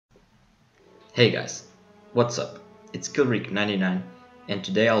Hey guys, what's up? It's Kilrick99 and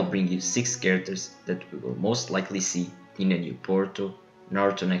today I'll bring you 6 characters that we will most likely see in a new Boruto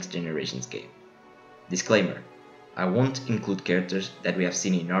Naruto Next Generations game. Disclaimer: I won't include characters that we have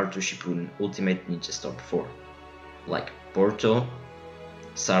seen in Naruto Shippuden Ultimate Ninja Storm 4, like Boruto,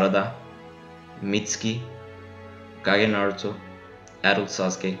 Sarada, Mitsuki, Kage Naruto, Adult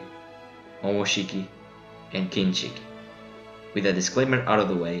Sasuke, Momoshiki, and Kinshiki. With a disclaimer out of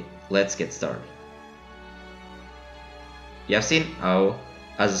the way, let's get started. You have seen Ao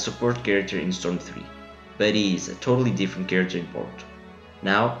as a support character in Storm 3, but he is a totally different character in Boruto.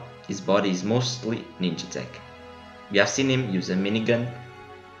 Now, his body is mostly ninja tech. We have seen him use a minigun,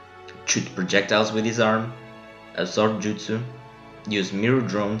 shoot projectiles with his arm, absorb jutsu, use mirror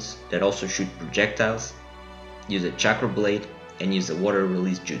drones that also shoot projectiles, use a chakra blade, and use a water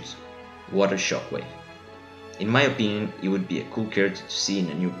release jutsu, water shockwave. In my opinion, he would be a cool character to see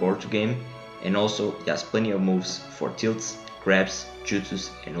in a new Boruto game, and also he has plenty of moves for tilts, grabs, jutsus,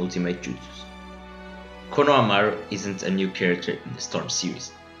 and ultimate jutsus. Kono Amaru isn't a new character in the Storm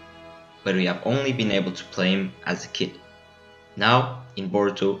series, but we have only been able to play him as a kid. Now, in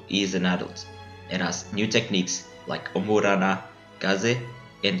Boruto, he is an adult, and has new techniques like Omurana, Kaze,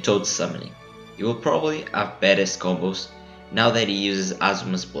 and Toad summoning. He will probably have badass combos now that he uses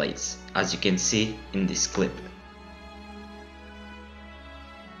Azuma's blades, as you can see in this clip.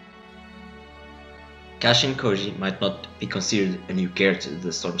 Kashin Koji might not be considered a new character in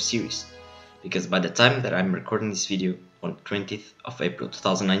the Storm series, because by the time that I'm recording this video on 20th of April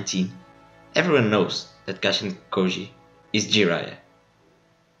 2019, everyone knows that Kashin Koji is Jiraiya.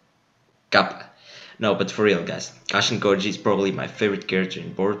 Kappa. No, but for real guys, Kashin Koji is probably my favorite character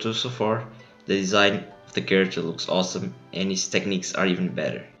in Boruto so far. The design of the character looks awesome and his techniques are even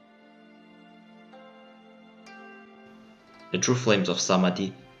better. The True Flames of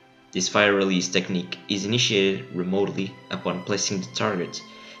Samadhi. This fire release technique is initiated remotely upon placing the target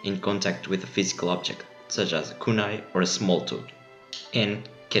in contact with a physical object, such as a kunai or a small toad, and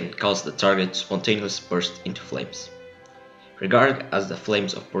can cause the target to spontaneously burst into flames. Regarded as the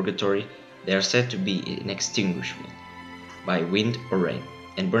flames of purgatory, they are said to be inextinguishable by wind or rain,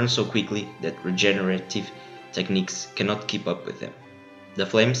 and burn so quickly that regenerative techniques cannot keep up with them. The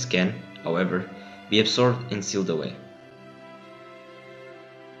flames can, however, be absorbed and sealed away.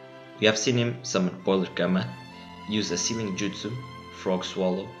 We have seen him summon Boiler Kama, use a sealing jutsu, Frog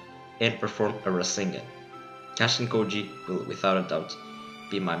Swallow, and perform a Rasengan. Kashin Koji will without a doubt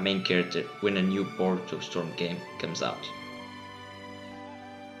be my main character when a new Boruto Storm game comes out.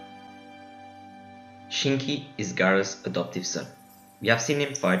 Shinki is Gaara's adoptive son. We have seen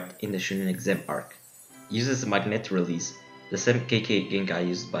him fight in the Chunin exam arc. He uses a magnet release, the same KK Genkai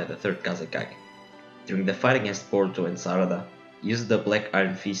used by the 3rd Kazekage. During the fight against Boruto and Sarada, he used the Black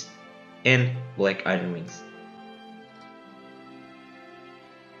Iron Fist and Black Iron Wings.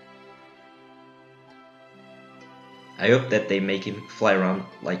 I hope that they make him fly around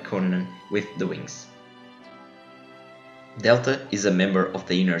like Conan with the wings. Delta is a member of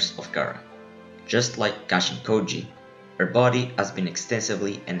the Inners of Gaara. Just like Kashin Koji, her body has been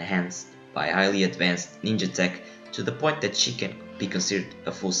extensively enhanced by highly advanced ninja tech to the point that she can be considered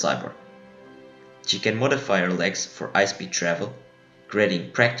a full cyborg. She can modify her legs for high-speed travel,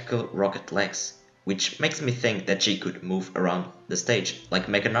 creating practical rocket legs, which makes me think that she could move around the stage like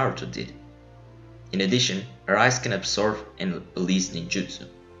Mega Naruto did. In addition, her eyes can absorb and release ninjutsu.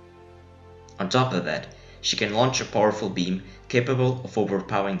 On top of that, she can launch a powerful beam capable of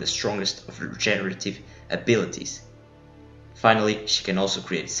overpowering the strongest of regenerative abilities. Finally, she can also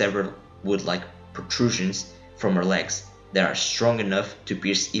create several wood-like protrusions from her legs that are strong enough to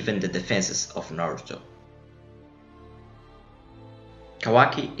pierce even the defenses of Naruto.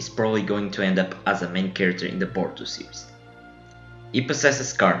 Kawaki is probably going to end up as a main character in the Boruto series. He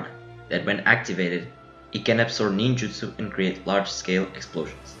possesses Karma, that when activated, he can absorb ninjutsu and create large-scale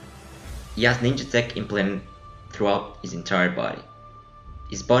explosions. He has ninja tech implanted throughout his entire body.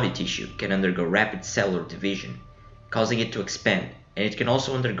 His body tissue can undergo rapid cellular division, causing it to expand, and it can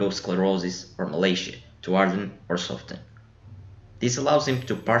also undergo sclerosis or malacia to harden or soften. This allows him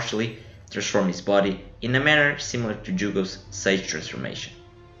to partially transform his body in a manner similar to Jugo's Sage transformation,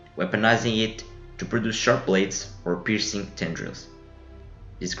 weaponizing it to produce sharp blades or piercing tendrils.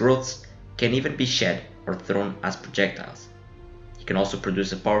 These growths can even be shed or thrown as projectiles. He can also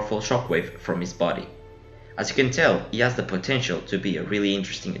produce a powerful shockwave from his body. As you can tell, he has the potential to be a really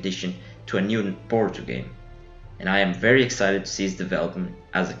interesting addition to a new Boruto game, and I am very excited to see his development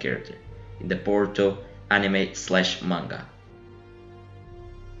as a character in the Boruto anime/manga.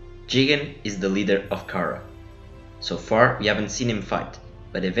 Jigen is the leader of Gaara. So far we haven't seen him fight,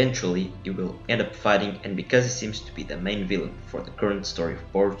 but eventually you will end up fighting, and because he seems to be the main villain for the current story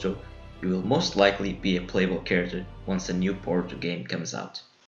of Boruto, you will most likely be a playable character once a new Boruto game comes out.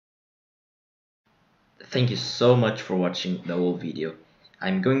 Thank you so much for watching the whole video.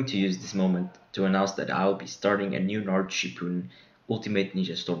 I'm going to use this moment to announce that I will be starting a new Naruto Shippuden Ultimate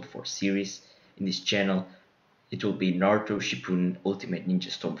Ninja Storm 4 series in this channel. It will be Naruto Shippuden Ultimate Ninja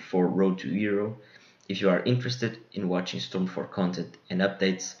Storm 4 Road to Hero. If you are interested in watching Storm 4 content and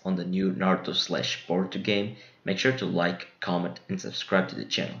updates on the new Naruto/Boruto game, make sure to like, comment, and subscribe to the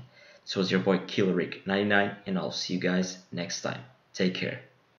channel. This was your boy KillerRick99, and I'll see you guys next time. Take care.